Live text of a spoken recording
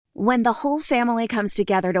When the whole family comes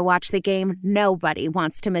together to watch the game, nobody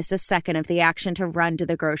wants to miss a second of the action to run to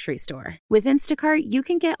the grocery store. With Instacart, you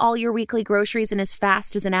can get all your weekly groceries in as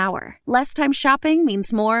fast as an hour. Less time shopping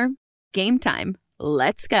means more game time.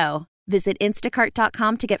 Let's go. Visit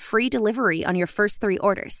instacart.com to get free delivery on your first 3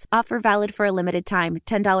 orders. Offer valid for a limited time.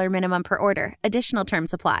 $10 minimum per order. Additional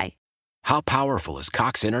terms apply. How powerful is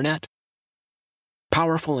Cox Internet?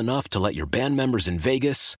 Powerful enough to let your band members in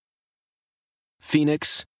Vegas,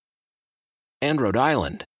 Phoenix, and Rhode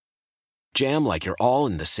Island jam like you're all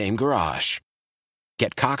in the same garage.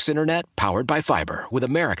 Get Cox Internet powered by fiber with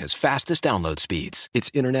America's fastest download speeds.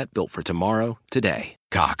 It's internet built for tomorrow, today.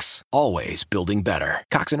 Cox, always building better.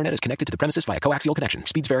 Cox Internet is connected to the premises via coaxial connection.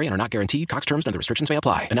 Speeds vary and are not guaranteed. Cox terms and other restrictions may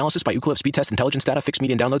apply. Analysis by Ookla Speed Test Intelligence Data. Fixed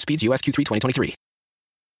median download speeds. US Q3 2023.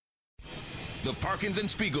 The Parkins and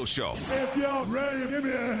Spiegel Show. If y'all ready, give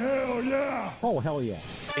me a hell yeah. Oh, hell yeah.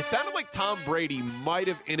 It sounded like Tom Brady might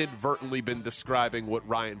have inadvertently been describing what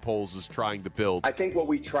Ryan Poles is trying to build. I think what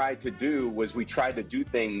we tried to do was we tried to do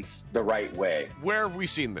things the right way. Where have we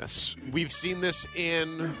seen this? We've seen this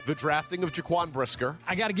in the drafting of Jaquan Brisker.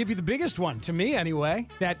 I got to give you the biggest one, to me anyway.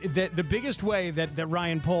 That the biggest way that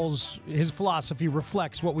Ryan Poles, his philosophy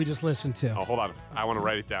reflects what we just listened to. Oh, hold on. I want to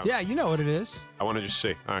write it down. Yeah, you know what it is. I want to just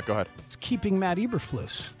see. All right, go ahead. It's keeping Matt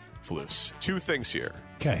Eberflus. Flus. 2 things here.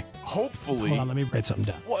 Okay. Hopefully. Hold on, let me write something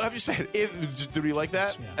down. Well, I'm just saying, did we like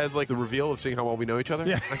that as like the reveal of seeing how well we know each other?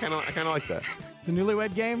 Yeah. I kind of like that. It's a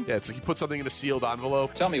newlywed game? Yeah, it's like you put something in a sealed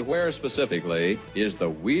envelope. Tell me where specifically is the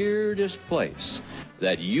weirdest place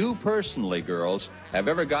that you personally, girls, have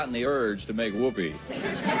ever gotten the urge to make whoopee?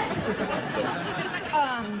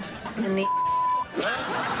 In the...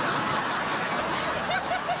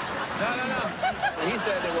 No. He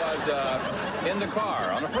said it was in the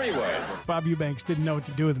car on the freeway. Bob Eubanks didn't know what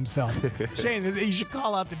to do with himself. Shane, you should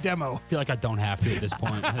call out the demo. I feel like I don't have to at this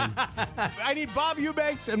point. I need Bob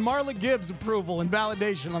Eubanks and Marla Gibbs' approval and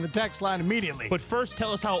validation on the text line immediately. But first,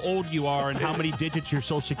 tell us how old you are and how many digits your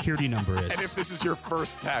social security number is. And if this is your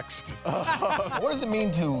first text. What does it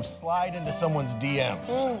mean to slide into someone's DMs?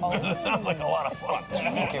 That sounds like a lot of fun.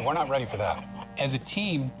 Okay, we're not ready for that. As a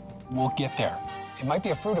team, we'll get there. It might be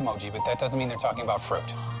a fruit emoji, but that doesn't mean they're talking about fruit.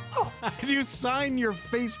 You sign your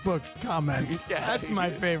Facebook comments. Yeah, that's my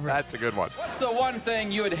favorite. That's a good one. What's the one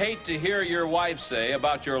thing you would hate to hear your wife say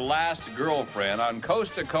about your last girlfriend on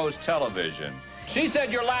Coast to Coast television? She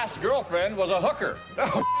said your last girlfriend was a hooker.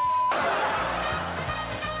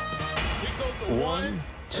 1,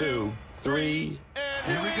 2, 3. And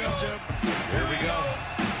here we go, Jim. Here we go.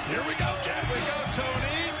 Here we go, Jim. Here we go,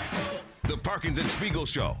 Tony. The Parkins and Spiegel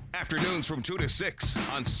Show. Afternoons from 2 to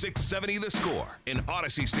 6 on 670 The Score in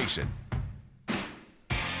Odyssey Station.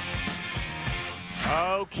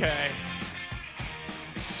 Okay.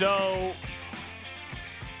 So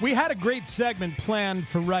we had a great segment planned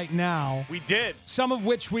for right now. We did. Some of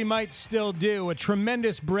which we might still do. A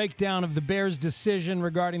tremendous breakdown of the Bears' decision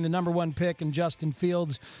regarding the number 1 pick in Justin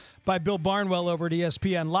Fields by Bill Barnwell over at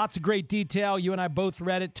ESPN. Lots of great detail. You and I both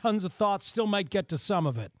read it. Tons of thoughts. Still might get to some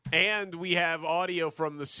of it. And we have audio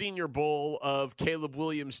from the Senior Bowl of Caleb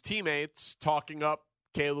Williams' teammates talking up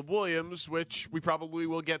Caleb Williams, which we probably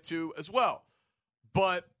will get to as well.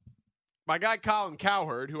 But my guy Colin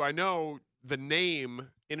Cowherd, who I know the name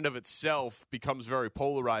in and of itself becomes very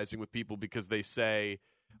polarizing with people because they say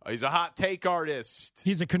he's a hot take artist.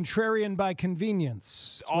 He's a contrarian by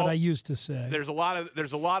convenience. That's what I used to say. There's a lot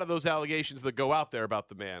of those allegations that go out there about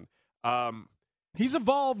the man. He's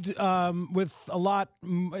evolved with a lot.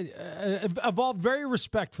 Evolved very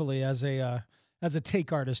respectfully as a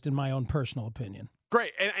take artist, in my own personal opinion.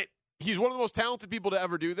 Great, and he's one of the most talented people to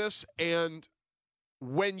ever do this. And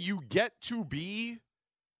when you get to be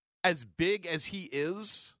as big as he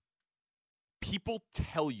is, people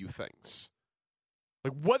tell you things.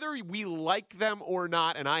 Like, whether we like them or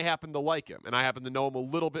not, and I happen to like him, and I happen to know him a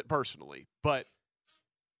little bit personally, but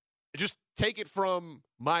just take it from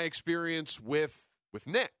my experience with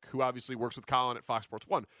Nick, who obviously works with Colin at Fox Sports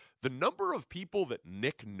 1. The number of people that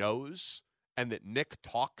Nick knows and that Nick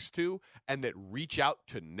talks to and that reach out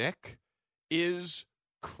to Nick is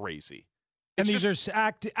crazy. And these are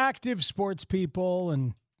active sports people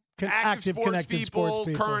and active connected sports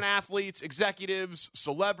people. Current athletes, executives,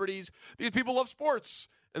 celebrities. These people love sports,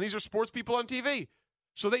 and these are sports people on TV.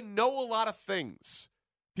 So they know a lot of things.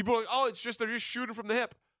 People are like, oh, they're just shooting from the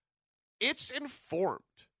hip. It's informed.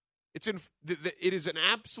 It is an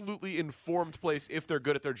absolutely informed place if they're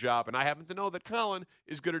good at their job, and I happen to know that Colin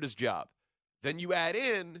is good at his job. Then you add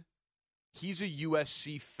in, he's a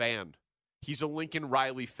USC fan. He's a Lincoln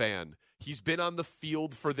Riley fan. He's been on the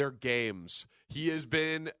field for their games. He has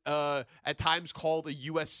been at times called a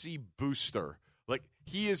USC booster. Like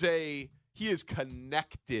he is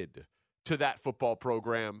connected to that football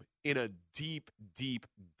program in a deep, deep,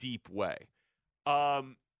 deep way.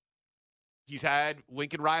 He's had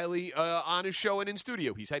Lincoln Riley on his show and in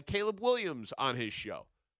studio. He's had Caleb Williams on his show.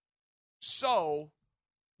 So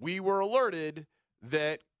we were alerted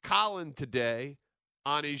that Colin today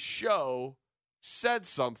on his show said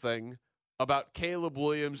something about Caleb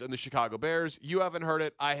Williams and the Chicago Bears. You haven't heard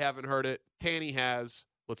it. I haven't heard it. Tanny has.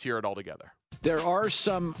 Let's hear it all together. There are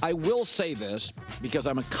some, I will say this, because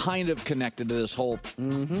I'm kind of connected to this whole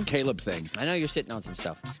Caleb thing. I know you're sitting on some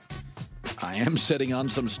stuff. I am sitting on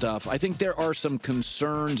some stuff. I think there are some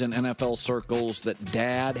concerns in NFL circles that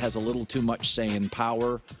Dad has a little too much say in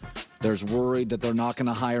power. There's worried that they're not going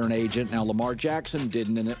to hire an agent. Now, Lamar Jackson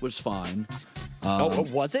didn't, and it was fine.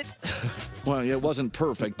 Was it? Well, it wasn't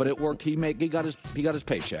perfect, but it worked. He got his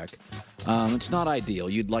paycheck. It's not ideal.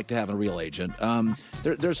 You'd like to have a real agent.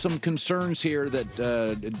 There's some concerns here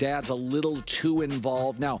that Dad's a little too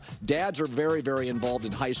involved. Now, dads are very, very involved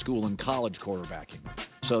in high school and college quarterbacking.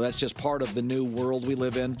 So that's just part of the new world we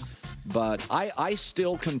live in. But I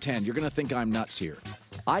still contend, you're going to think I'm nuts here.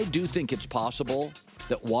 I do think it's possible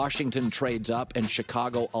that Washington trades up and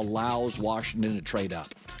Chicago allows Washington to trade up,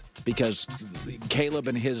 because Caleb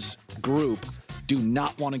and his group do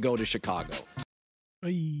not want to go to Chicago.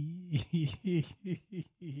 I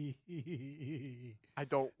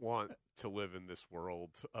don't want to live in this world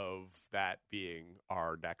of that being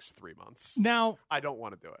our next 3 months. Now, I don't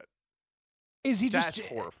want to do it. That's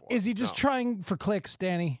horrible. Is he just trying for clicks,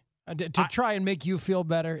 Danny, to try and make you feel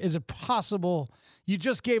better? Is it possible? You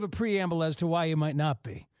just gave a preamble as to why you might not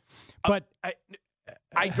be, but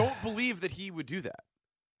I don't believe that he would do that,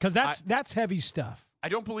 because that's heavy stuff. I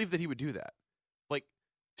don't believe that he would do that. Like,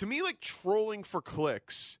 to me, like, trolling for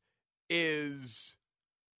clicks is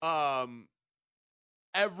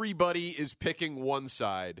everybody is picking one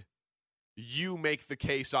side. You make the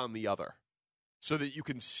case on the other so that you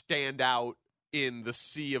can stand out in the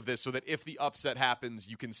sea of this, so that if the upset happens,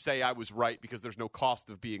 you can say I was right because there's no cost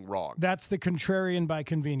of being wrong. That's the contrarian by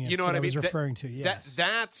convenience. You know what I mean? Was referring to. Yes.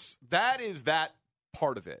 That is that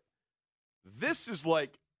part of it. This is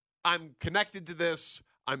like, I'm connected to this.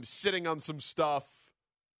 I'm sitting on some stuff.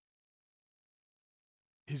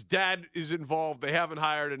 His dad is involved. They haven't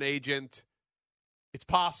hired an agent. It's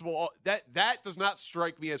possible that does not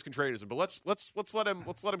strike me as contrarianism. But let's let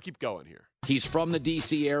him keep going here. He's from the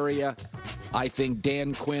D.C. area. I think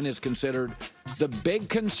Dan Quinn is considered the big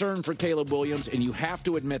concern for Caleb Williams, and you have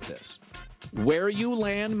to admit this. Where you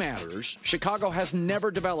land matters. Chicago has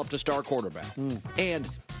never developed a star quarterback. And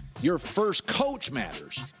your first coach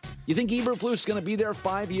matters. You think Eberflus is going to be there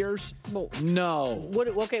 5 years? No. What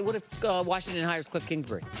if Washington hires Cliff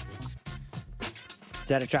Kingsbury? Is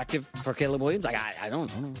that attractive for Caleb Williams? Like, I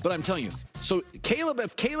don't know. But I'm telling you, so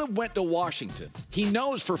if Caleb went to Washington, he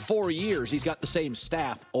knows for 4 years he's got the same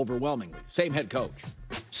staff overwhelmingly, same head coach,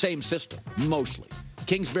 same system, mostly.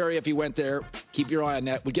 Kingsbury, if he went there, keep your eye on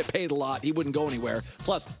that, would get paid a lot. He wouldn't go anywhere.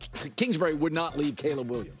 Plus, Kingsbury would not leave Caleb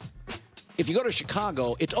Williams. If you go to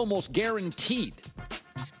Chicago, it's almost guaranteed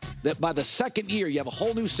that by the second year, you have a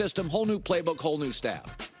whole new system, whole new playbook, whole new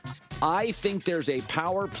staff. I think there's a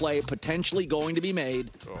power play potentially going to be made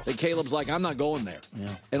that Caleb's like, I'm not going there. Yeah.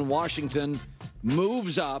 And Washington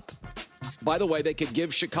moves up. By the way, they could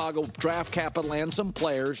give Chicago draft capital and some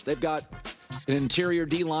players. They've got an interior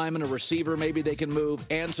D lineman, a receiver maybe they can move,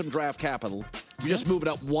 and some draft capital. You just move it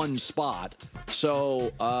up one spot.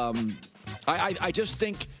 So I just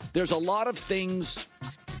think there's a lot of things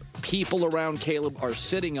people around Caleb are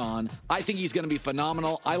sitting on. I think he's going to be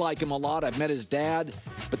phenomenal. I like him a lot. I've met his dad,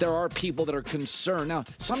 but there are people that are concerned. Now,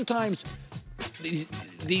 sometimes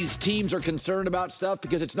these teams are concerned about stuff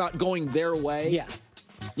because it's not going their way. Yeah.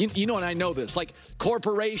 You know, and I know this. Like,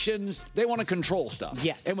 corporations, they want to control stuff.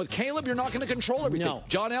 Yes. And with Caleb, you're not going to control everything. No.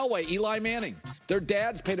 John Elway, Eli Manning, their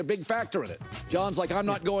dads played a big factor in it. John's like, I'm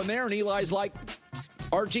not going there. And Eli's like,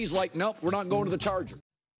 Archie's like, nope, we're not going to the Chargers.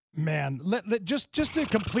 Man, just to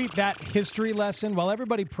complete that history lesson while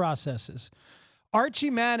everybody processes, Archie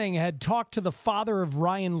Manning had talked to the father of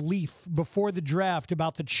Ryan Leaf before the draft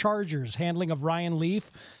about the Chargers' handling of Ryan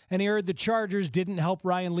Leaf, and he heard the Chargers didn't help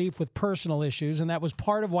Ryan Leaf with personal issues, and that was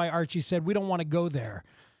part of why Archie said, we don't want to go there.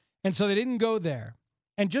 And so they didn't go there.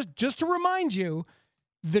 And just to remind you,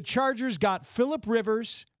 the Chargers got Phillip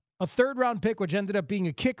Rivers, a third-round pick, which ended up being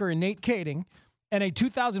a kicker in Nate Kading, and a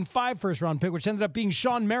 2005 first-round pick, which ended up being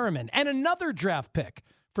Sean Merriman, and another draft pick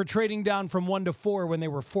for trading down from 1 to 4 when they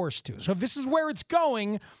were forced to. So if this is where it's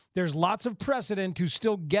going, there's lots of precedent to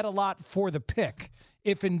still get a lot for the pick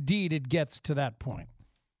if indeed it gets to that point.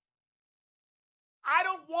 I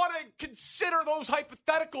don't want to consider those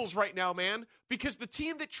hypotheticals right now, man, because the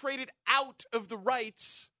team that traded out of the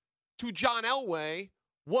rights to John Elway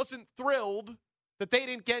wasn't thrilled that they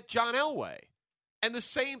didn't get John Elway. And the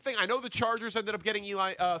same thing, I know the Chargers ended up getting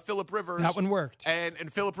Phillip Rivers. That one worked. And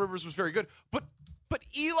Phillip Rivers was very good. But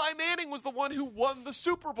Eli Manning was the one who won the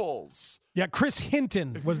Super Bowls. Yeah, Chris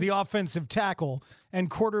Hinton was the offensive tackle, and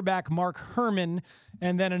quarterback Mark Herman,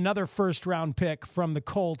 and then another first-round pick from the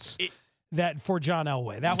Colts that for John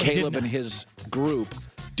Elway. That Caleb and his group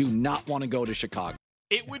do not want to go to Chicago.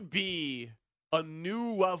 It would be a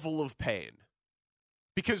new level of pain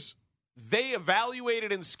because they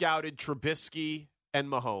evaluated and scouted Trubisky and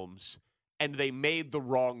Mahomes, and they made the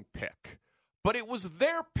wrong pick. But it was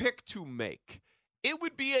their pick to make. It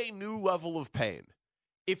would be a new level of pain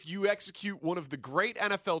if you execute one of the great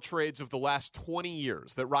NFL trades of the last 20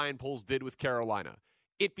 years that Ryan Poles did with Carolina.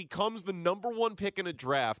 It becomes the number one pick in a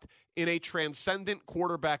draft in a transcendent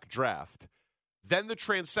quarterback draft. Then the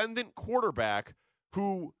transcendent quarterback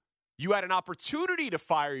who you had an opportunity to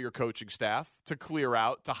fire your coaching staff, to clear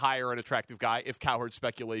out, to hire an attractive guy if Cowherd's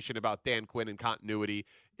speculation about Dan Quinn and continuity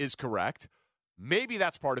is correct. Maybe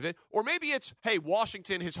that's part of it. Or maybe it's, hey,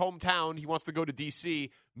 Washington, his hometown, he wants to go to D.C.,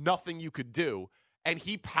 nothing you could do. And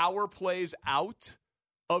he power plays out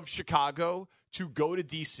of Chicago to go to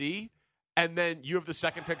D.C., and then you have the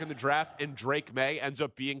second pick in the draft, and Drake May ends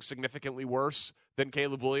up being significantly worse than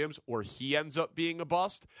Caleb Williams, or he ends up being a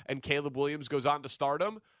bust, and Caleb Williams goes on to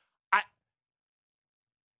stardom.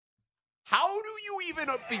 How do you even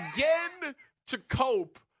begin to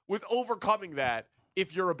cope with overcoming that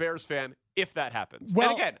if you're a Bears fan, if that happens?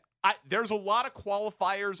 Well, and again, there's a lot of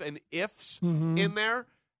qualifiers and ifs in there.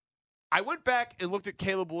 I went back and looked at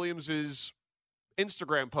Caleb Williams'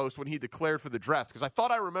 Instagram post when he declared for the draft because I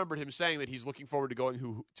thought I remembered him saying that he's looking forward to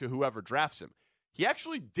going to whoever drafts him. He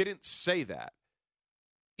actually didn't say that.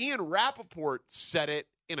 Ian Rappaport said it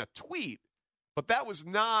in a tweet, but that was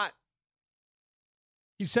not.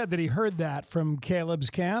 He said that he heard that from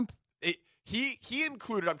Caleb's camp. He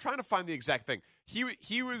included. I'm trying to find the exact thing.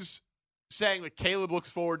 He was saying that Caleb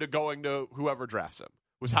looks forward to going to whoever drafts him.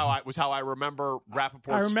 Was how I remember Rappaport's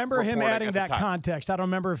I remember him adding that time. context. I don't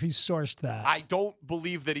remember if he sourced that. I don't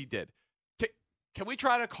believe that he did. Can we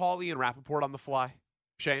try to call Ian Rappaport on the fly,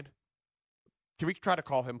 Shane? Can we try to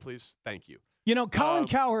call him, please? Thank you. You know, Colin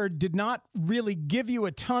Cowherd did not really give you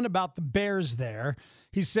a ton about the Bears there.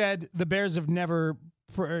 He said the Bears have never,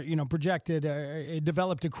 projected,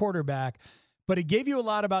 developed a quarterback. But he gave you a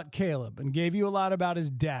lot about Caleb and gave you a lot about his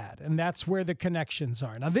dad, and that's where the connections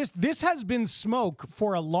are. Now, this has been smoke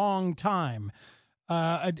for a long time.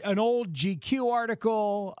 An old GQ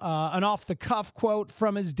article, an off-the-cuff quote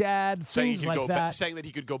from his dad, things like that. Saying that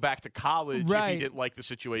he could go back to college if he didn't like the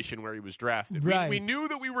situation where he was drafted. Right. We knew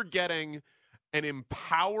that we were getting an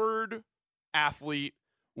empowered athlete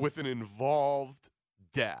with an involved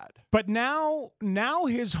dad. But now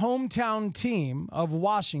his hometown team of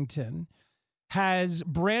Washington has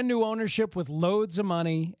brand new ownership with loads of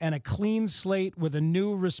money and a clean slate with a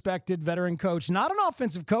new respected veteran coach. Not an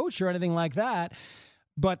offensive coach or anything like that,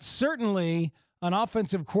 but certainly an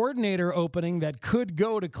offensive coordinator opening that could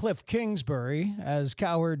go to Cliff Kingsbury, as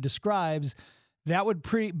Cowherd describes. That would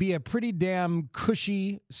be a pretty damn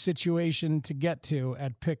cushy situation to get to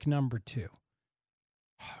at pick number 2.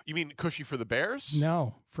 You mean cushy for the Bears?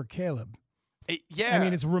 No, for Caleb. Yeah. I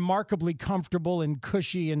mean, it's remarkably comfortable and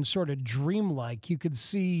cushy and sort of dreamlike. You could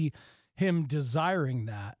see him desiring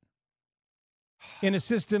that in a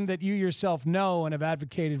system that you yourself know and have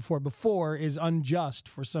advocated for before is unjust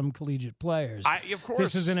for some collegiate players. Of course.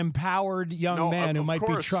 This is an empowered young man who might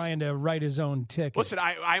be trying to write his own ticket. Listen,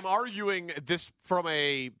 I'm arguing this from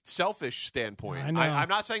a selfish standpoint. I know. I'm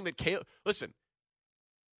not saying that Caleb... Listen,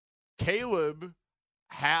 Caleb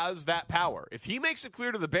has that power. If he makes it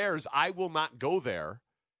clear to the Bears, I will not go there,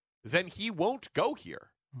 then he won't go here.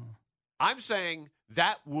 I'm saying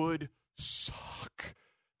that would suck.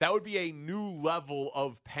 That would be a new level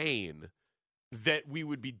of pain that we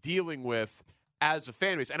would be dealing with as a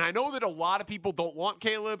fan base. And I know that a lot of people don't want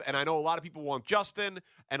Caleb, and I know a lot of people want Justin,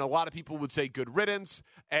 and a lot of people would say good riddance.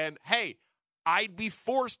 And, hey, I'd be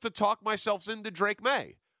forced to talk myself into Drake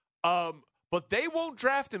May. But they won't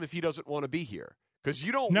draft him if he doesn't want to be here. Because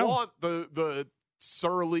you don't want the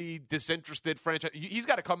surly, disinterested franchise. He's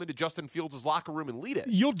got to come into Justin Fields' locker room and lead it.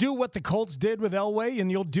 You'll do what the Colts did with Elway,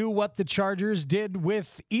 and you'll do what the Chargers did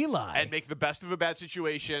with Eli. And make the best of a bad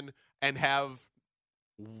situation and have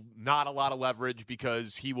not a lot of leverage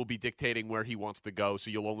because he will be dictating where he wants to go,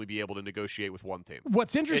 so you'll only be able to negotiate with one team.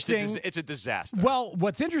 What's interesting... It's a disaster. Well,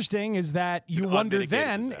 what's interesting is that you wonder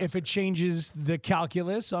then if it changes the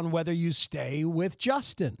calculus on whether you stay with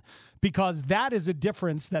Justin, because that is a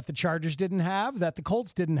difference that the Chargers didn't have, that the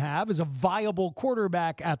Colts didn't have, as a viable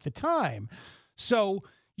quarterback at the time. So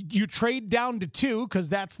you trade down to 2 because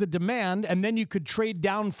that's the demand, and then you could trade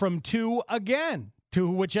down from 2 again to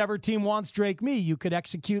whichever team wants Drake Me. You could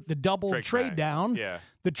execute the double trade down,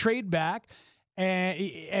 the trade back,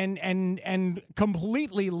 and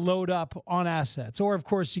completely load up on assets. Or, of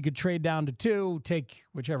course, you could trade down to 2, take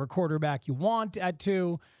whichever quarterback you want at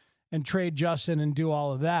 2, and trade Justin and do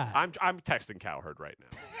all of that. I'm texting Cowherd right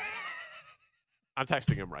now. I'm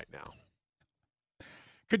texting him right now.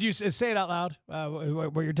 Could you say it out loud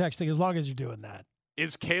what you're texting, as long as you're doing that?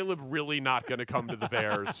 Is Caleb really not going to come to the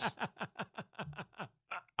Bears?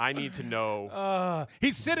 I need to know.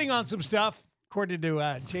 He's sitting on some stuff, according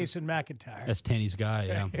to Jason McIntyre. That's Tanny's guy,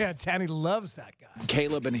 yeah. Yeah, Tanny loves that guy.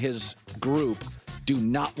 Caleb and his group do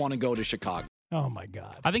not want to go to Chicago. Oh, my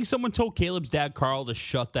God. I think someone told Caleb's dad, Carl, to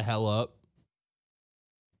shut the hell up.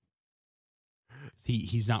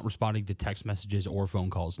 He's not responding to text messages or phone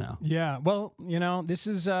calls now. Yeah, well, this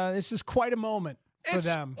is quite a moment for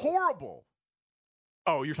them. It's horrible.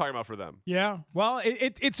 Oh, you're talking about for them. Yeah. Well,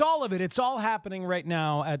 it's all of it. It's all happening right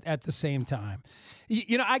now at the same time.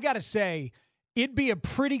 I got to say, it'd be a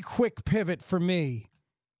pretty quick pivot for me.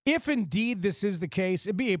 If indeed this is the case,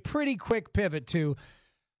 it'd be a pretty quick pivot to,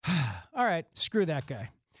 all right, screw that guy.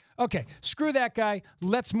 Okay, screw that guy.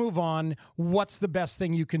 Let's move on. What's the best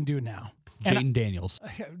thing you can do now? Jaden Daniels.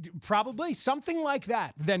 Probably something like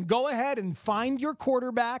that. Then go ahead and find your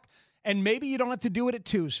quarterback. And maybe you don't have to do it at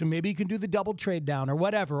 2, so maybe you can do the double trade down or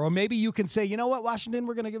whatever. Or maybe you can say, you know what, Washington,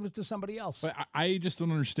 we're going to give this to somebody else. But I just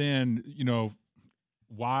don't understand,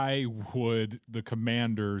 why would the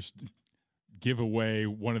Commanders give away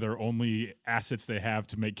one of their only assets they have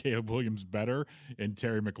to make Caleb Williams better and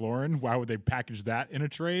Terry McLaurin? Why would they package that in a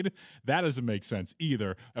trade? That doesn't make sense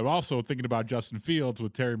either. I'm also thinking about Justin Fields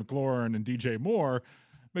with Terry McLaurin and DJ Moore.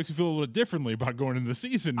 Makes me feel a little different about going into the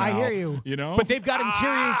season now. I hear you. But they've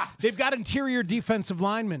got interior defensive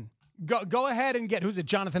linemen. Go ahead and get, who's it,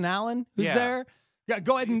 Jonathan Allen, who's there? Yeah,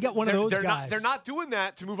 go ahead and get one of those guys. They're not doing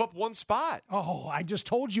that to move up one spot. Oh, I just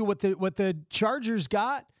told you what the Chargers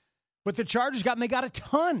got. What the Chargers got, and they got a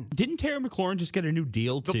ton. Didn't Terry McLaurin just get a new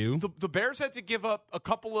deal, too? The Bears had to give up a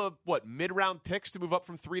couple of, mid-round picks to move up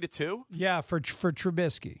from 3 to 2? Yeah, for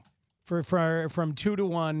Trubisky. From 2 to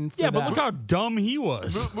 1. Yeah, but look how dumb he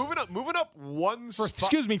was. Moving up one spot.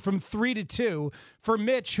 Excuse me, from 3 to 2 for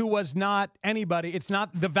Mitch, who was not anybody. It's not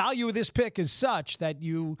the value of this pick is such that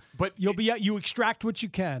you extract what you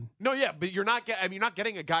can. No, yeah, but you're not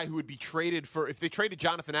getting a guy who would be traded for. If they traded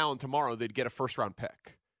Jonathan Allen tomorrow, they'd get a first-round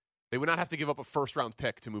pick. They would not have to give up a first-round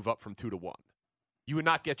pick to move up from 2 to 1. You would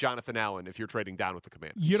not get Jonathan Allen if you're trading down with the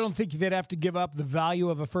Commanders. You don't think they'd have to give up the value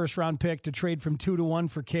of a first-round pick to trade from 2 to 1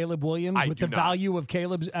 for Caleb Williams value of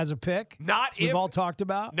Caleb as a pick? We've all talked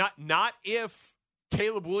about. Not if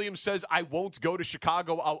Caleb Williams says, I won't go to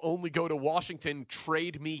Chicago, I'll only go to Washington,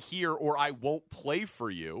 trade me here, or I won't play for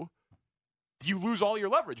you. You lose all your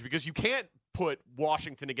leverage because you can't put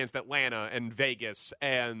Washington against Atlanta and Vegas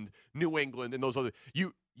and New England and those other.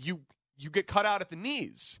 You get cut out at the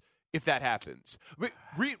knees if that happens.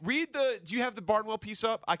 Read the. Do you have the Barnwell piece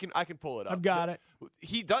up? I can pull it up. I've got it.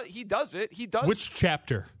 He does it. He does. Which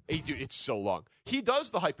chapter? Hey, dude, it's so long. He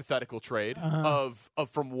does the hypothetical trade of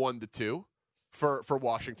from 1 to 2 for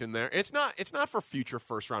Washington. There, it's not for future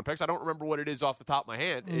first round picks. I don't remember what it is off the top of my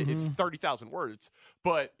head. It's 30,000 words,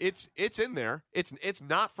 but it's in there. It's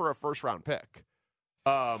not for a first round pick.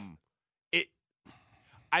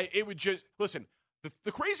 It would just listen.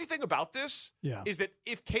 The crazy thing about this is that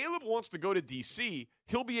if Caleb wants to go to D.C.,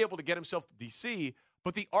 he'll be able to get himself to D.C.,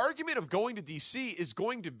 but the argument of going to D.C. is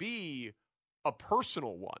going to be a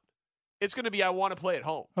personal one. It's going to be, I want to play at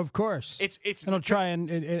home. Of course. And he'll try and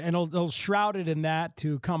he'll shroud it in that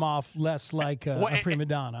to come off less like a prima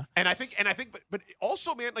donna. And I think, but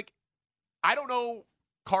also, man, like, I don't know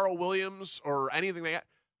Carl Williams or anything like that.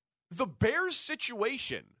 The Bears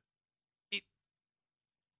situation,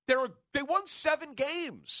 they won 7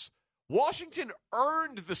 games. Washington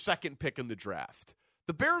earned the second pick in the draft.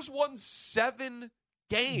 The Bears won 7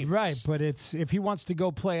 games. Right, but it's if he wants to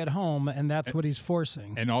go play at home, and that's what he's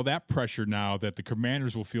forcing. And all that pressure now that the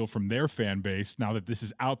Commanders will feel from their fan base, now that this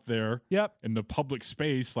is out there in the public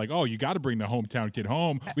space, like, oh, you got to bring the hometown kid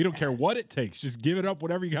home. We don't care what it takes. Just give it up,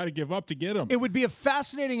 whatever you got to give up to get him. It would be a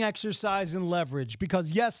fascinating exercise in leverage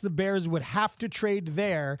because, yes, the Bears would have to trade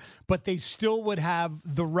there, but they still would have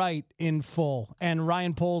the right in full. And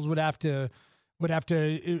Ryan Poles would have to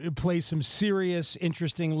play some serious,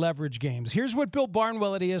 interesting leverage games. Here's what Bill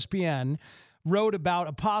Barnwell at ESPN wrote about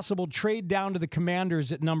a possible trade down to the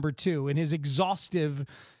Commanders at number 2 in his exhaustive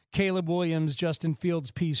Caleb Williams, Justin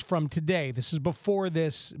Fields piece from today. This is before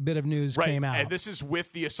this bit of news came out. And this is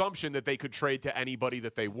with the assumption that they could trade to anybody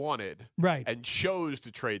that they wanted. Right. And chose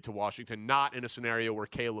to trade to Washington, not in a scenario where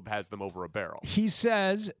Caleb has them over a barrel. He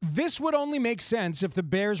says, this would only make sense if the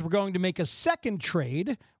Bears were going to make a second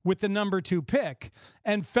trade with the number 2 pick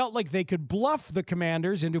and felt like they could bluff the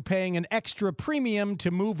Commanders into paying an extra premium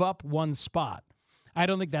to move up one spot. I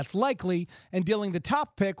don't think that's likely, and dealing the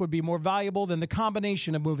top pick would be more valuable than the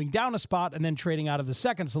combination of moving down a spot and then trading out of the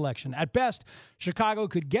second selection. At best, Chicago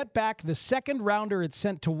could get back the second rounder it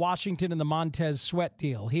sent to Washington in the Montez Sweat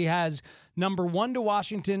deal. He has number 1 to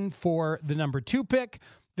Washington for the number 2 pick,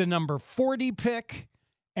 the number 40 pick,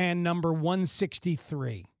 and number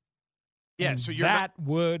 163. Yeah, and so you're that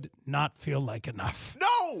would not feel like enough.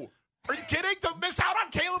 No! Are you kidding? To miss out on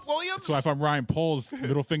Caleb Williams? So if I'm Ryan Poles,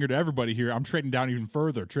 middle finger to everybody here, I'm trading down even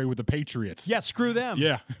further. Trade with the Patriots. Yeah, screw them.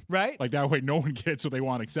 Yeah. Right? Like that way no one gets what they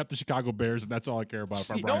want except the Chicago Bears, and that's all I care about if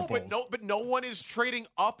I'm Ryan Poles. But no one is trading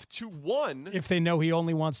up to 1. If they know he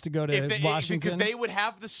only wants to go to Washington. Because they would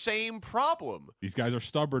have the same problem. These guys are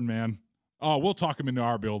stubborn, man. Oh, we'll talk him into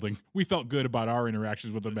our building. We felt good about our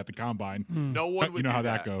interactions with them at the Combine. No one would you know do how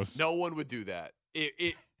that goes. No one would do that.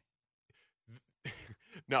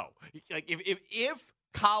 No. Like if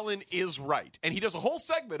Colin is right, and he does a whole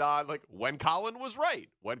segment on like when Colin was right,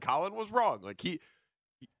 when Colin was wrong. Like he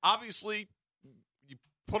obviously you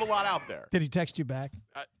put a lot out there. Did he text you back?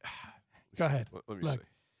 Go ahead. Let me see.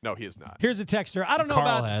 No, he is not. Here's a texter. I don't know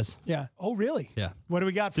Carl about. has. Yeah. Oh, really? Yeah. What do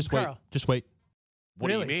we got from Carl? Just wait. What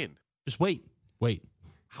do you mean? Just wait. Wait.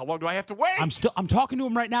 How long do I have to wait? I'm talking to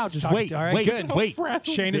him right now. Just wait. All right, wait. good. Wait.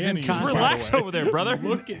 Shane is in Danny contact. Relax over there, brother.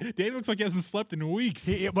 Danny looks like he hasn't slept in weeks.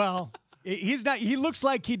 He's not. He looks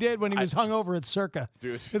like he did when he was hungover at Circa.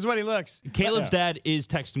 Dude, this is what he looks. Caleb's dad is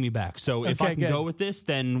texting me back, so if I can go with this,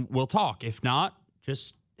 then we'll talk. If not,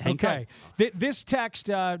 just hang tight. This text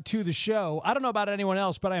to the show, I don't know about anyone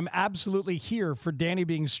else, but I'm absolutely here for Danny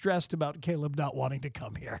being stressed about Caleb not wanting to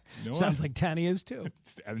come here. Sounds like Tanny is too.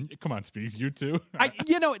 Come on, Speaks, you too.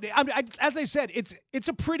 As I said, it's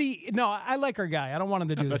a pretty. No, I like our guy. I don't want him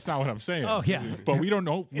to do this. That's not what I'm saying. Oh yeah, but we don't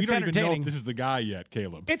know. We don't even know if this is the guy yet,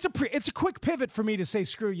 Caleb. It's a quick pivot for me to say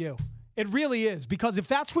screw you. It really is, because if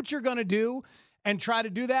that's what you're going to do and try to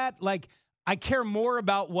do that, like. I care more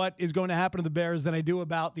about what is going to happen to the Bears than I do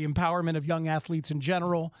about the empowerment of young athletes in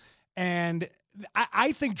general. And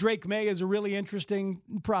I think Drake May is a really interesting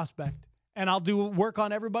prospect. And I'll do work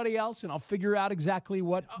on everybody else, and I'll figure out exactly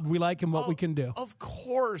what we like and what we can do. Of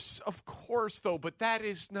course, though. But that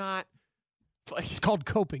is not like it's called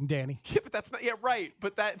coping, Danny. Yeah, but that's not right.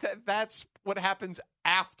 But that's what happens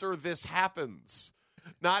after this happens.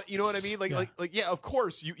 Not, you know what I mean? Like, yeah, of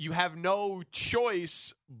course, you have no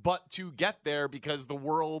choice but to get there because the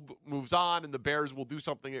world moves on and the Bears will do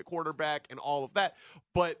something at quarterback and all of that.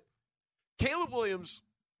 But Caleb Williams,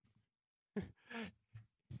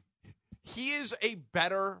 he is a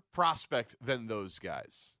better prospect than those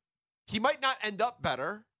guys. He might not end up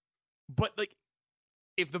better, but like,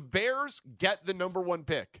 if the Bears get the number 1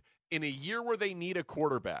 pick in a year where they need a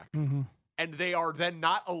quarterback, and they are then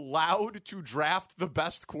not allowed to draft the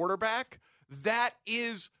best quarterback, that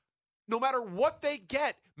is, no matter what they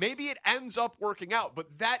get, maybe it ends up working out,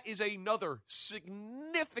 but that is another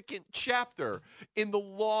significant chapter in the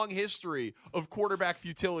long history of quarterback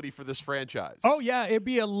futility for this franchise. Oh, yeah, it'd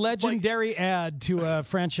be a legendary add to a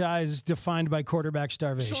franchise defined by quarterback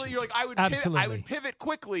starvation. So you're like, I would pivot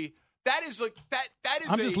quickly. That is like that is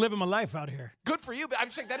I'm just living my life out here. Good for you, but I'm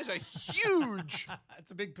saying that is a huge it's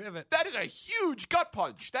a big pivot. That is a huge gut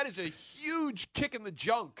punch. That is a huge kick in the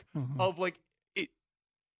junk of like it.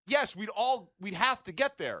 Yes, we'd have to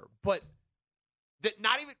get there, but that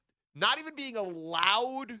not even being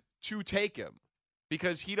allowed to take him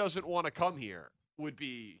because he doesn't want to come here it'd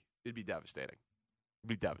be devastating. It'd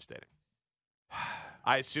be devastating.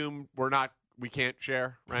 I assume we can't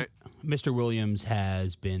share, right? Mr. Williams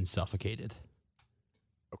has been suffocated.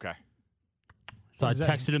 Okay. So I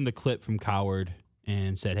texted him the clip from Coward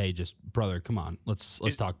and said, "Hey, just brother, come on, let's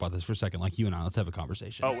talk about this for a second. Like you and I, let's have a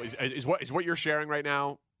conversation." Oh, is what you're sharing right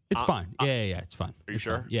now? It's fine. Yeah, it's fine. Are you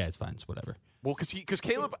sure? Fine. Yeah, it's fine. It's whatever. Well, because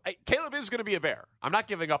Caleb is going to be a Bear. I'm not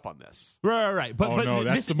giving up on this. Right. But no,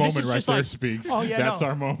 that's the moment right there, Speaks. Oh, yeah, that's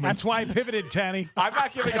our moment. That's why I pivoted, Tanny. I'm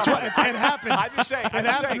not giving up on it. It happened. I'm just saying.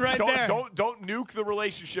 There. Don't nuke the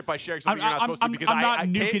relationship by sharing something you're not supposed to. Because I'm not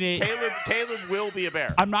nuking it. Caleb will be a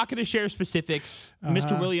Bear. I'm not going to share specifics.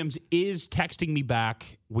 Mr. Williams is texting me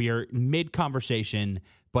back. We are mid-conversation,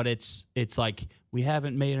 but it's like we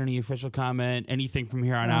haven't made any official comment. Anything from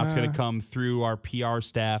here on out is going to come through our PR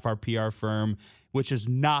staff, our PR firm, which is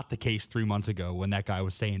not the case 3 months ago when that guy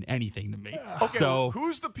was saying anything to me. Okay, so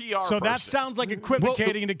who's the PR So person? that sounds like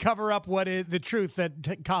equivocating to cover up the truth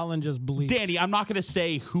that Colin just believed. Danny, I'm not going to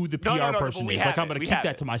say who the PR person is. Like I'm going to keep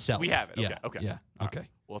that to myself. We have it. Yeah. Okay. Yeah. Okay. Right.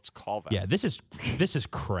 Well, let's call that. Yeah. This is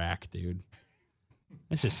crack, dude.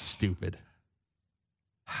 This is stupid.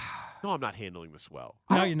 No, I'm not handling this well.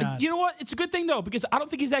 No, you're not. You know what? It's a good thing, though, because I don't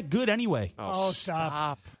think he's that good anyway. Oh,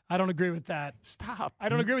 stop. I don't agree with that. Stop. I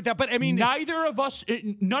don't agree with that. But, I mean,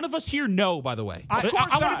 none of us here know, by the way. Of course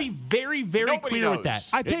I want not. to be very, very Nobody clear knows. with that.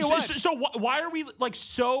 I tell you what. So why are we like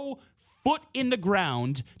so foot in the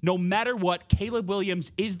ground? No matter what, Caleb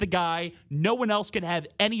Williams is the guy. No one else can have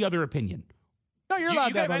any other opinion. No, you're allowed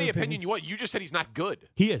you to have any other opinion opinions. you want. You just said he's not good.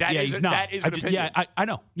 He is. He's not. That is an opinion. Yeah, I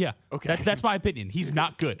know. Yeah. Okay. That's my opinion. He's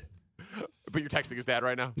not good. But you're texting his dad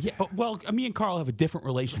right now? Yeah. Well, me and Carl have a different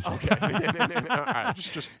relationship. Okay. All right.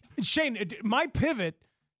 Just Shane, my pivot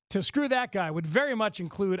to screw that guy would very much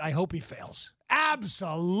include I hope he fails.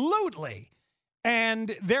 Absolutely.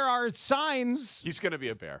 And there are signs he's going to be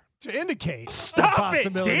a Bear to indicate the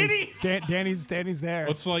possibility. Danny's there.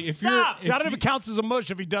 It's like if not you're if it counts as a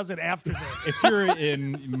mush if he does it after this. If you're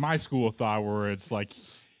in my school of thought where it's like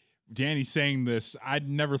Danny saying this, I'd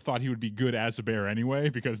never thought he would be good as a Bear anyway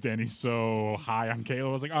because Danny's so high on Caleb.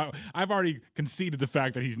 I was like, oh, I've already conceded the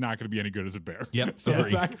fact that he's not going to be any good as a Bear. Yep. So the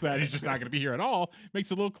fact that he's just not going to be here at all makes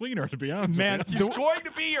it a little cleaner, to be honest. Man, with you. He's going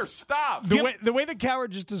to be here. Stop. The way that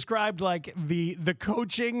Coward just described like the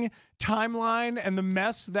coaching timeline and the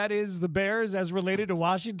mess that is the Bears as related to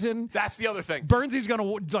Washington. That's the other thing. Burnsy's going to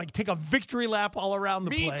like take a victory lap all around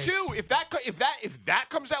the place. Me too. If that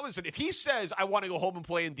comes out, listen. If he says I want to go home and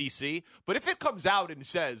play in DC, but if it comes out and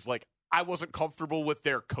says like I wasn't comfortable with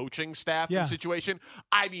their coaching staff and situation,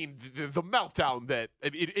 I mean the meltdown that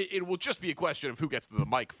it will just be a question of who gets to the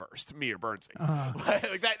mic first, me or Burnsy.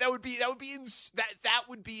 Like that would be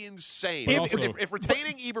insane. If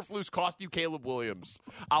retaining Eberflus cost you Caleb Williams,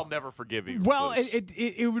 I'll never forgive Eberflus. Well,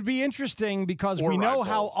 it would be interesting because we know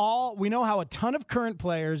how a ton of current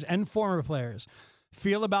players and former players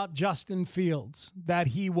feel about Justin Fields, that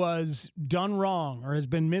he was done wrong or has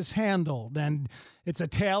been mishandled, and it's a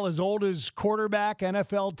tale as old as quarterback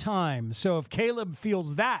NFL time. So if Caleb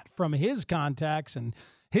feels that from his contacts and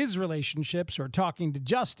his relationships or talking to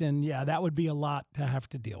Justin, that would be a lot to have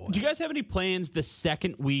to deal with. Do you guys have any plans the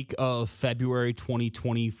second week of February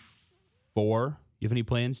 2024? You have any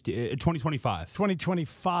plans? 2025.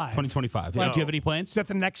 2025. Yeah. Do you have any plans? Is that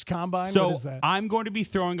the next combine? So what is that? I'm going to be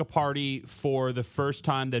throwing a party for the first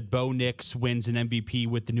time that Bo Nix wins an MVP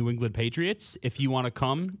with the New England Patriots. If you want to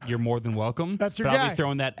come, you're more than welcome. That's your guy. guy. I'll be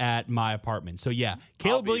throwing that at my apartment. So, yeah,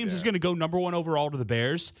 Caleb Williams is going to go number 1 overall to the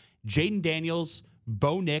Bears. Jaden Daniels,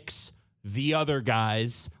 Bo Nix, the other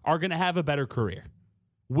guys are going to have a better career.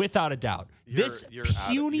 Without a doubt. This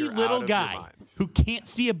puny little guy who can't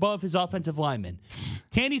see above his offensive lineman,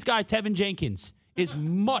 Tandy's guy, Tevin Jenkins, is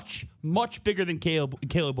much, much bigger than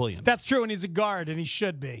Caleb Williams. That's true, and he's a guard, and he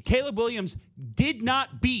should be. Caleb Williams did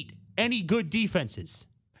not beat any good defenses.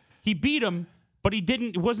 He beat them, but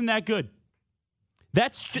it wasn't that good.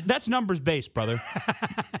 That's numbers based, brother.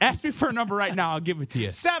 Ask me for a number right now, I'll give it to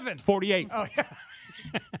you. 7. 48. Oh, yeah.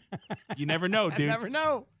 You never know, dude. I never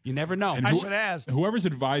know. You never know. I should ask. Whoever's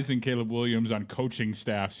advising Caleb Williams on coaching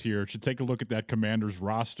staffs here should take a look at that Commanders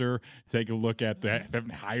roster. Take a look at that. They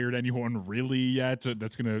haven't hired anyone really yet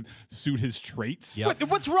that's going to suit his traits. Yep.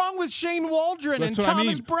 What's wrong with Shane Waldron That's and what Thomas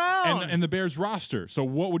I mean. Brown? And the Bears roster. So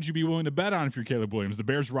what would you be willing to bet on if you're Caleb Williams? The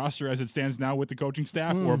Bears roster as it stands now with the coaching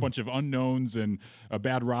staff or a bunch of unknowns and a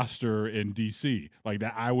bad roster in D.C.? Like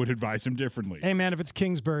that, I would advise him differently. Hey, man, if it's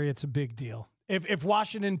Kingsbury, it's a big deal. If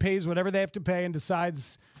Washington pays whatever they have to pay and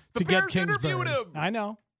decides to get Kingsbury. The Bears interviewed him. I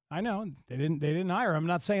know. They didn't hire him. I'm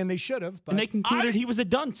not saying they should have, but and they concluded he was a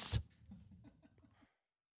dunce.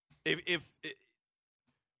 If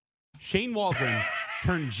Shane Waldron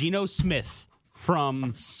turned Geno Smith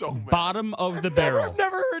from bottom of the barrel. I've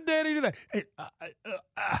never heard Danny do that.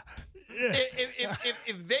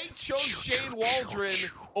 If they chose Shane Waldron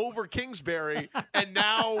over Kingsbury, and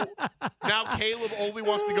now Caleb only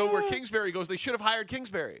wants to go where Kingsbury goes, they should have hired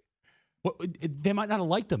Kingsbury. Well, they might not have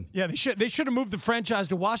liked him. Yeah, they should have moved the franchise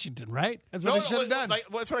to Washington, right? That's what they should have done.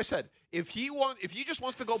 That's what I said. If he just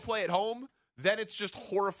wants to go play at home, then it's just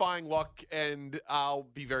horrifying luck, and I'll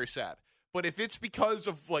be very sad. But if it's because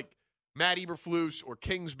of like Matt Eberflus or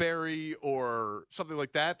Kingsbury or something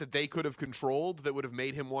like that they could have controlled that would have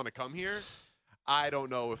made him want to come here, I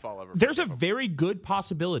don't know if I'll ever. There's a very good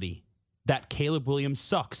possibility that Caleb Williams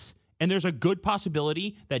sucks. And there's a good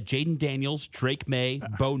possibility that Jaden Daniels, Drake May,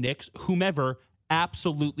 Bo Nix, whomever,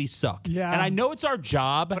 absolutely suck. Yeah. And I know it's our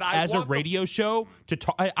job as a radio show to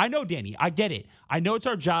talk. I know, Danny. I get it. I know it's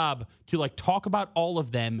our job to like talk about all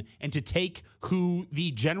of them and to take who the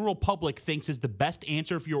general public thinks is the best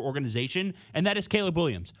answer for your organization, and that is Caleb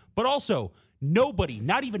Williams. But also, nobody,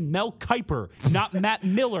 not even Mel Kiper, not Matt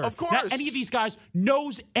Miller, of course, not any of these guys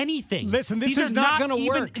knows anything. Listen, this These is are not going to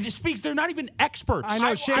work. It speaks. They're not even experts. I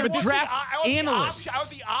know, Shane, but draft analysts. I want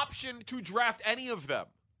the option to draft any of them.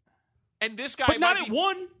 And this guy, but not at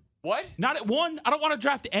 1. What? Not at 1. I don't want to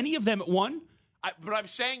draft any of them at 1. What I'm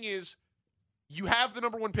saying is, you have the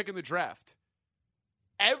number 1 pick in the draft.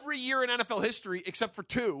 Every year in NFL history, except for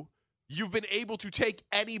 2, you've been able to take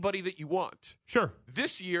anybody that you want. Sure.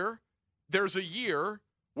 This year, there's a year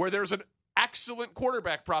where there's an excellent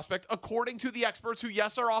quarterback prospect, according to the experts who,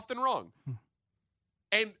 yes, are often wrong.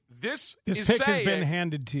 And this pick has been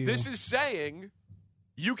handed to you. This is saying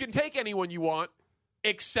you can take anyone you want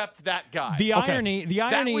except that guy. The irony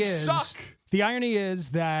is suck. The irony is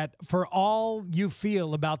that for all you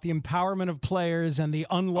feel about the empowerment of players and the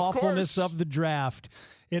unlawfulness of the draft,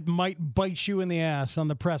 it might bite you in the ass on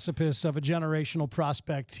the precipice of a generational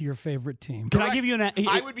prospect to your favorite team. Can I give you an?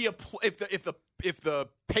 I would be if the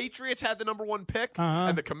Patriots had the number 1 pick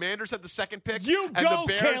and the Commanders had the 2nd pick. You and go, the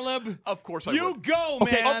Bears, Caleb. Of course I would. You go,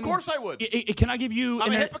 okay, man. Of course I would. Can I give you?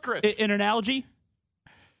 I'm a hypocrite. An analogy.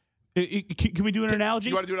 Can we do an analogy?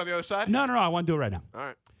 You want to do it on the other side? No. I want to do it right now. All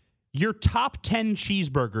right. Your top 10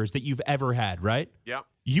 cheeseburgers that you've ever had, right? Yeah.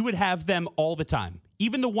 You would have them all the time.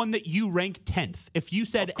 Even the one that you rank 10th. If you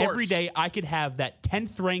said every day I could have that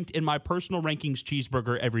 10th ranked in my personal rankings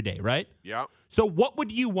cheeseburger every day, right? Yeah. So what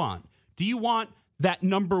would you want? Do you want that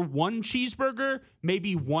number 1 cheeseburger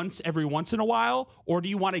maybe every once in a while? Or do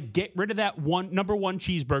you want to get rid of that number 1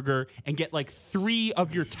 cheeseburger and get like 3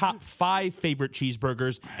 of your top 5 favorite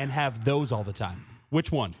cheeseburgers and have those all the time? Which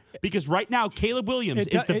one? Because right now, Caleb Williams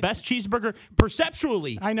is the best cheeseburger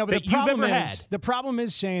perceptually I know, but that the problem you've ever is, had. The problem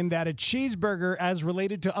is, Shane, that a cheeseburger as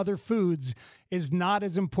related to other foods is not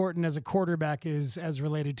as important as a quarterback is as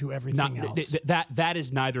related to everything else. That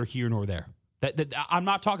is neither here nor there. I'm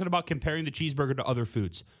not talking about comparing the cheeseburger to other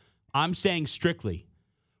foods. I'm saying strictly,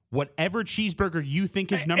 whatever cheeseburger you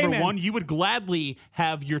think is number 1, you would gladly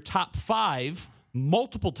have your top 5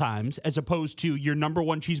 multiple times as opposed to your number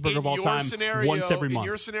 1 cheeseburger of all time once every month. In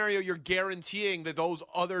your scenario, you're guaranteeing that those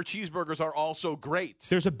other cheeseburgers are also great.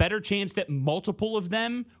 There's a better chance that multiple of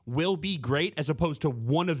them will be great as opposed to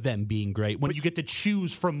one of them being great when you get to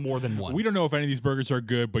choose from more than one. We don't know if any of these burgers are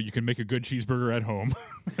good, but you can make a good cheeseburger at home.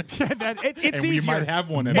 It's and easier. you might have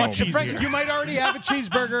one at home. You might already have a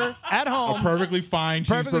cheeseburger at home. A perfectly fine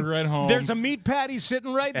cheeseburger at home. There's a meat patty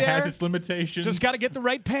sitting right there. It has its limitations. Just got to get the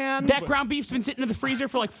right pan. That ground beef's been sitting in the freezer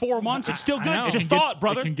for like 4 months. It's still good. Just thaw it,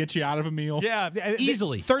 brother. It can get you out of a meal. Yeah,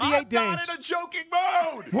 easily. 38 days. I'm not in a joking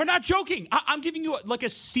mode. We're not joking. I'm giving you like a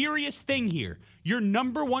serious thing here. Your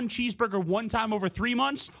number 1 cheeseburger one time over 3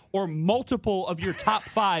 months, or multiple of your top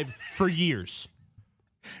 5 for years.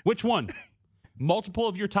 Which one? Multiple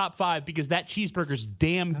of your top 5, because that cheeseburger's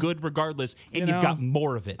damn good regardless, and you've got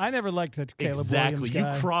more of it. I never liked that Caleb Williams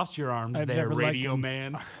guy. You cross your arms there, radio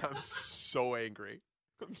man. I'm so angry.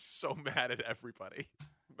 I'm so mad at everybody.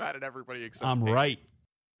 Mad at everybody except I'm me. right.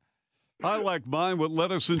 I like mine with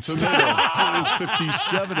lettuce and tomato, Heinz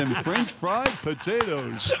 57, and French fried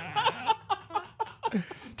potatoes.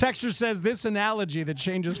 Texture says this analogy that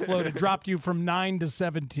Shane just floated dropped you from 9 to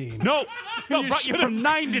 17. No, brought you from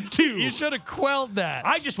 9 to 2. You should have quelled that.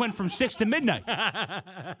 I just went from 6 to midnight.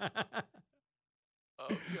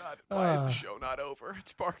 Oh, God. Why is the show not over?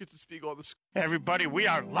 It's Parkinson Spiegel on the screen. Everybody, we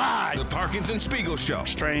are live. The Parkinson Spiegel Show.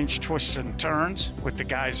 Strange twists and turns with the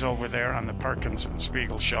guys over there on the Parkinson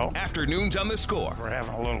Spiegel Show. Afternoons on the Score. We're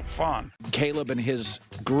having a little fun. Caleb and his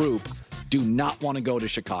group do not want to go to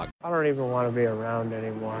Chicago. I don't even want to be around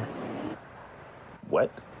anymore.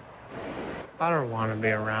 What? I don't want to be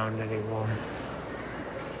around anymore.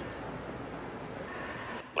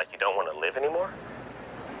 Like you don't want to live anymore?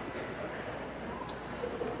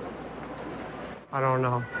 I don't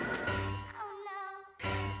know.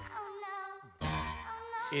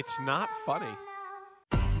 It's not funny.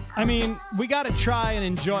 I mean, we got to try and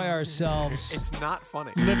enjoy ourselves. It's not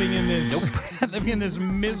funny. Living in this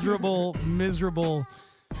miserable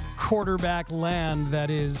quarterback land that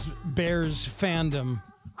is Bears fandom.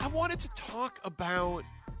 I wanted to talk about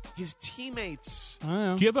his teammates.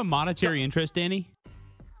 Do you have a monetary interest, Danny?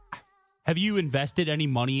 Have you invested any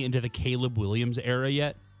money into the Caleb Williams era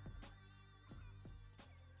yet?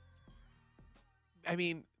 I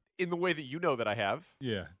mean, in the way that you know that I have.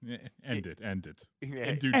 Yeah, end it. Yeah.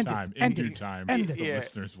 In due time. The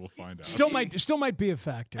listeners will find out. Still might be a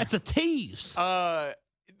factor. That's a tease.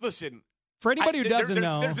 Listen. For anybody who doesn't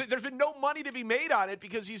know, there's been no money to be made on it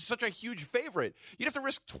because he's such a huge favorite. You'd have to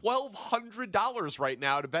risk $1,200 right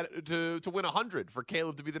now to bet to win $100 for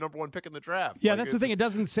Caleb to be the number one pick in the draft. Yeah, that's the thing. It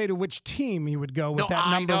doesn't say to which team he would go with that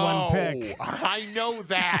number one pick. I know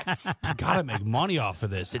that. You gotta make money off of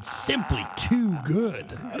this. It's simply too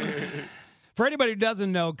good. For anybody who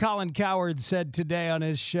doesn't know, Colin Cowherd said today on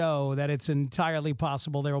his show that it's entirely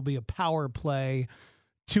possible there will be a power play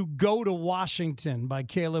to go to Washington by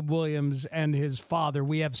Caleb Williams and his father.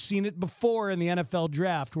 We have seen it before in the NFL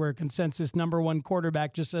draft where a consensus number one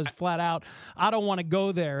quarterback just says flat out, I don't want to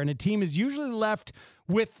go there. And a team is usually left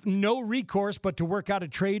with no recourse but to work out a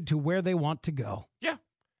trade to where they want to go. Yeah.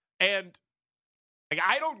 And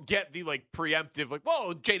I don't get the preemptive,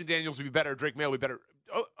 whoa, Jaden Daniels would be better, Drake May will be better.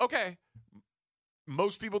 Oh, okay.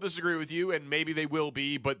 Most people disagree with you, and maybe they will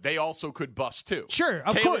be, but they also could bust too. Sure,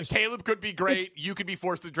 of course. Caleb could be great. You could be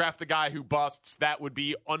forced to draft the guy who busts. That would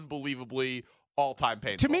be unbelievably all-time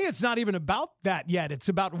painful. To me, it's not even about that yet. It's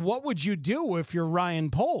about what would you do if you're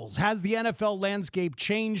Ryan Poles? Has the NFL landscape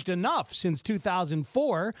changed enough since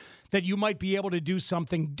 2004 that you might be able to do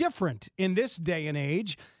something different in this day and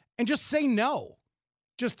age and just say no?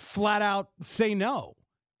 Just flat out say no.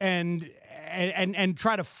 And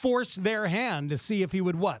try to force their hand to see if he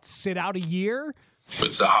would sit out a year?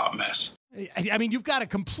 It's a hot mess. I mean, you've got a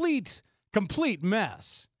complete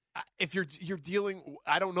mess. If you're dealing,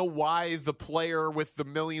 I don't know why the player with the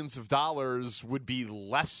millions of dollars would be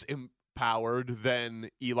less empowered than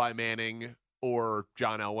Eli Manning or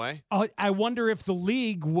John Elway. I wonder if the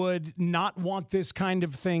league would not want this kind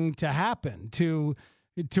of thing to happen, to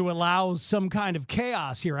allow some kind of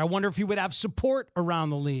chaos here. I wonder if he would have support around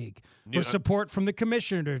the league or support from the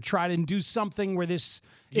commissioner to try to do something where this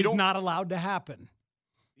is not allowed to happen.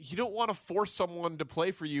 You don't want to force someone to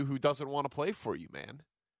play for you who doesn't want to play for you, man.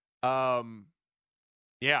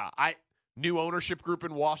 New ownership group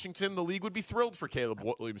in Washington, the league would be thrilled for Caleb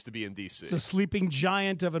Williams to be in D.C. It's a sleeping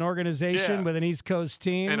giant of an organization with an East Coast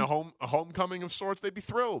team. And a homecoming of sorts. They'd be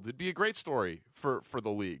thrilled. It'd be a great story for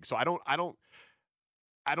the league. So I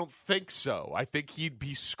don't think so. I think he'd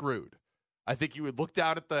be screwed. I think he would look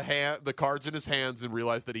down at the cards in his hands and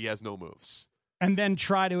realize that he has no moves. And then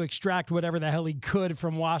try to extract whatever the hell he could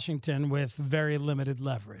from Washington with very limited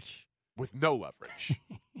leverage. With no leverage.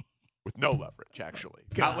 With no leverage, actually.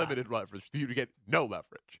 Not limited leverage. For you to get no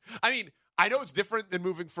leverage. I mean, I know it's different than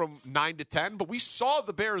moving from 9 to 10, but we saw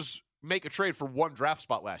the Bears make a trade for one draft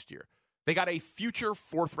spot last year. They got a future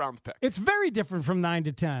 4th-round pick. It's very different from 9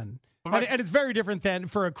 to 10. And it's very different than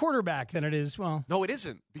for a quarterback than it is. Well, no, it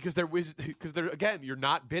isn't because again, you're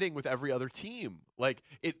not bidding with every other team.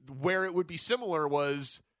 Where it would be similar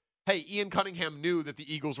was, hey, Ian Cunningham knew that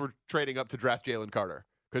the Eagles were trading up to draft Jalen Carter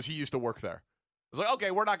because he used to work there. It was like,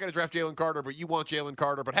 okay, we're not going to draft Jalen Carter, but you want Jalen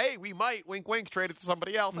Carter. But hey, we might, wink, wink, trade it to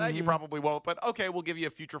somebody else. Mm-hmm. You probably won't, but okay, we'll give you a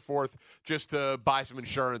future 4th just to buy some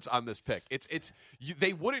insurance on this pick.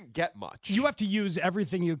 They wouldn't get much. You have to use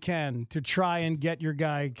everything you can to try and get your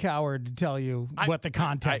guy Cowherd to tell you what the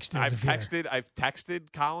context is. I've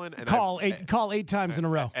texted Colin and call 8 times in a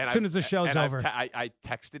row as soon as the show's over. I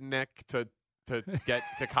texted Nick to get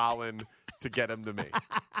to Colin to get him to me.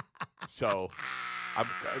 So.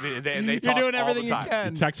 They You're talk doing all everything the time. you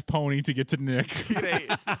can. You text Pony to get to Nick.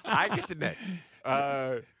 I get to Nick.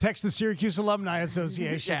 Text the Syracuse Alumni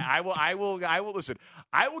Association. Yeah, I will listen.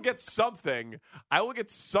 I will get something.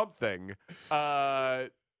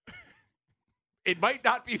 It might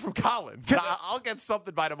not be from Colin, but I'll get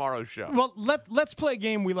something by tomorrow's show. Well, let's play a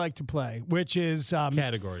game we like to play, which is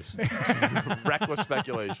categories. Reckless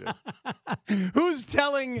speculation. Who's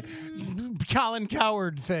telling Colin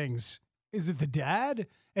Cowherd things? Is it the dad?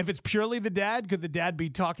 If it's purely the dad, could the dad be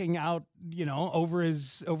talking out, over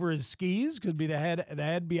his skis? Could be the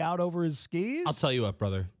head be out over his skis? I'll tell you what,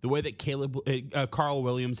 brother. The way that Carl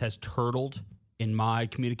Williams has turtled in my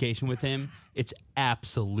communication with him, it's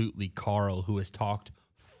absolutely Carl who has talked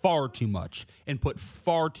far too much and put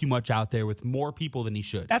far too much out there with more people than he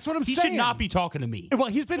should. That's what I'm saying. He should not be talking to me. Well,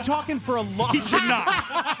 he's been talking for a long time. He should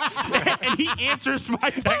not. And he answers my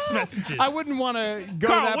text messages. I wouldn't want to go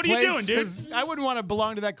Carl, to that what place. are you doing, dude? I wouldn't want to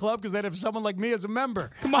belong to that club because they'd have someone like me as a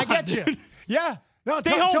member. Come on, I get dude. you. Yeah. No,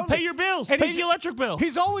 Stay home, pay your bills, And pay he's- the electric bill.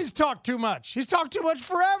 He's always talked too much. He's talked too much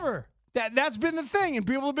forever. That's been the thing, and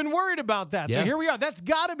people have been worried about that. So Yeah. here we are. That's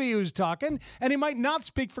got to be who's talking, and he might not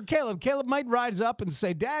speak for Caleb. Caleb might rise up and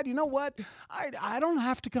say, Dad, you know what? I don't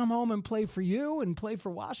have to come home and play for you and play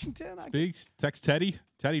for Washington. Speaks. Text Teddy.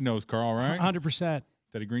 Teddy knows Carl, right? 100%.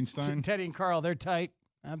 Teddy Greenstein. Teddy and Carl, they're tight.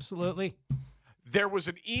 Absolutely. There was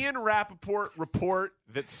an Ian Rappaport report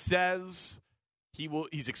that says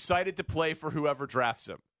he's excited to play for whoever drafts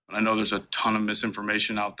him. I know there's a ton of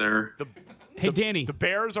misinformation out there. Hey, Danny. The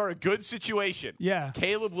Bears are a good situation. Yeah.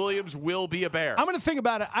 Caleb Williams will be a Bear. I'm going to think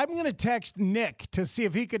about it. I'm going to text Nick to see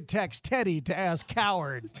if he could text Teddy to ask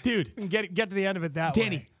Coward. Dude. And get to the end of it that way.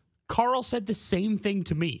 Danny, Carl said the same thing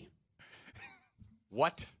to me.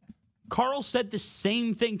 What? Carl said the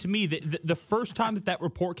same thing to me the first time that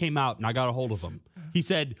report came out, and I got a hold of him. He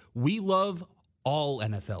said, we love all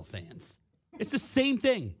NFL fans. It's the same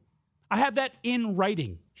thing. I have that in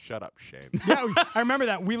writing. Shut up, Shane. Yeah, I remember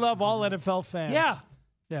that. We love all NFL fans. Yeah.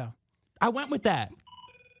 Yeah. I went with that.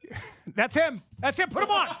 That's him. That's him. Put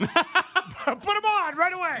him on. Put him on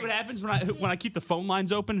right away. See what happens when I keep the phone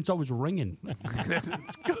lines open? It's always ringing.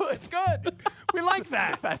 It's good. It's good. We like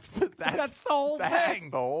that. That's the whole thing. That's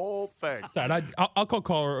the whole thing. Sorry, I'll call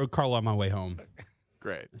Carl on my way home.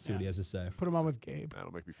 Great. Let's see what he has to say. Put him on with Gabe.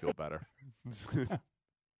 That'll make me feel better.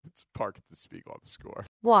 It's Park at the Speak on the Score.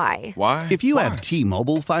 Why? Why? If you have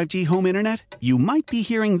T-Mobile 5G home internet, you might be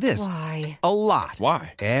hearing this Why? a lot.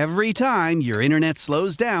 Why? Every time your internet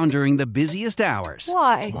slows down during the busiest hours.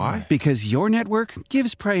 Why? Because your network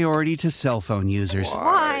gives priority to cell phone users.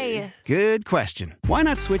 Why? Good question. Why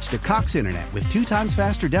not switch to Cox Internet with 2 times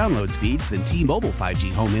faster download speeds than T-Mobile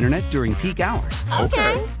 5G home internet during peak hours?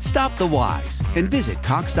 Okay. Stop the whys and visit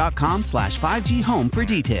cox.com/5G home for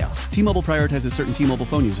details. T-Mobile prioritizes certain T-Mobile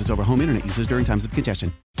phone users over home internet users during times of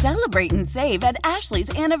congestion. Celebrate and save at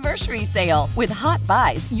Ashley's Anniversary Sale. With Hot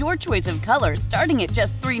Buys, your choice of colors starting at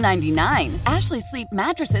just $3.99. Ashley Sleep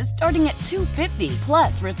mattresses starting at $2.50.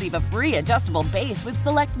 Plus, receive a free adjustable base with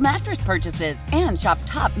select mattress purchases. And shop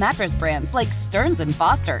top mattress brands like Stearns &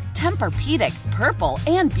 Foster, Tempur-Pedic, Purple,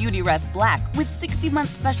 and Beautyrest Black with 60-month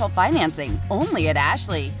special financing. Only at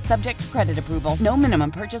Ashley. Subject to credit approval. No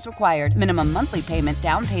minimum purchase required. Minimum monthly payment,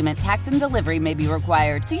 down payment, tax, and delivery may be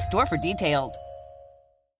required. See store for details.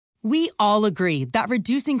 We all agree that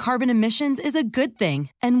reducing carbon emissions is a good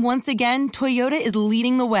thing. And once again, Toyota is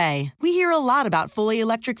leading the way. We hear a lot about fully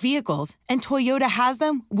electric vehicles, and Toyota has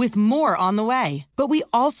them with more on the way. But we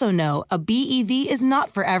also know a BEV is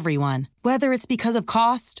not for everyone. Whether it's because of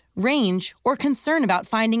cost, range, or concern about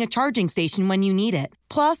finding a charging station when you need it.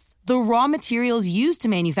 Plus, the raw materials used to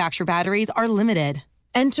manufacture batteries are limited.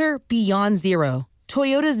 Enter Beyond Zero,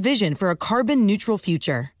 Toyota's vision for a carbon-neutral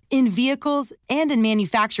future. In vehicles and in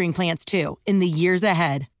manufacturing plants, too, in the years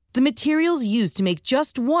ahead. The materials used to make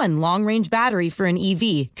just one long-range battery for an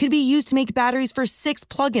EV could be used to make batteries for 6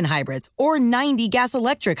 plug-in hybrids or 90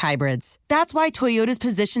 gas-electric hybrids. That's why Toyota's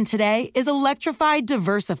position today is electrified,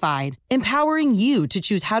 diversified, empowering you to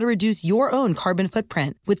choose how to reduce your own carbon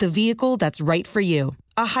footprint with the vehicle that's right for you.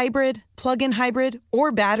 A hybrid, plug-in hybrid,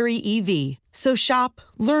 or battery EV. So shop,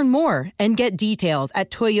 learn more, and get details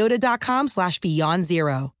at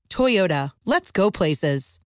toyota.com/beyondzero. Toyota, let's go places.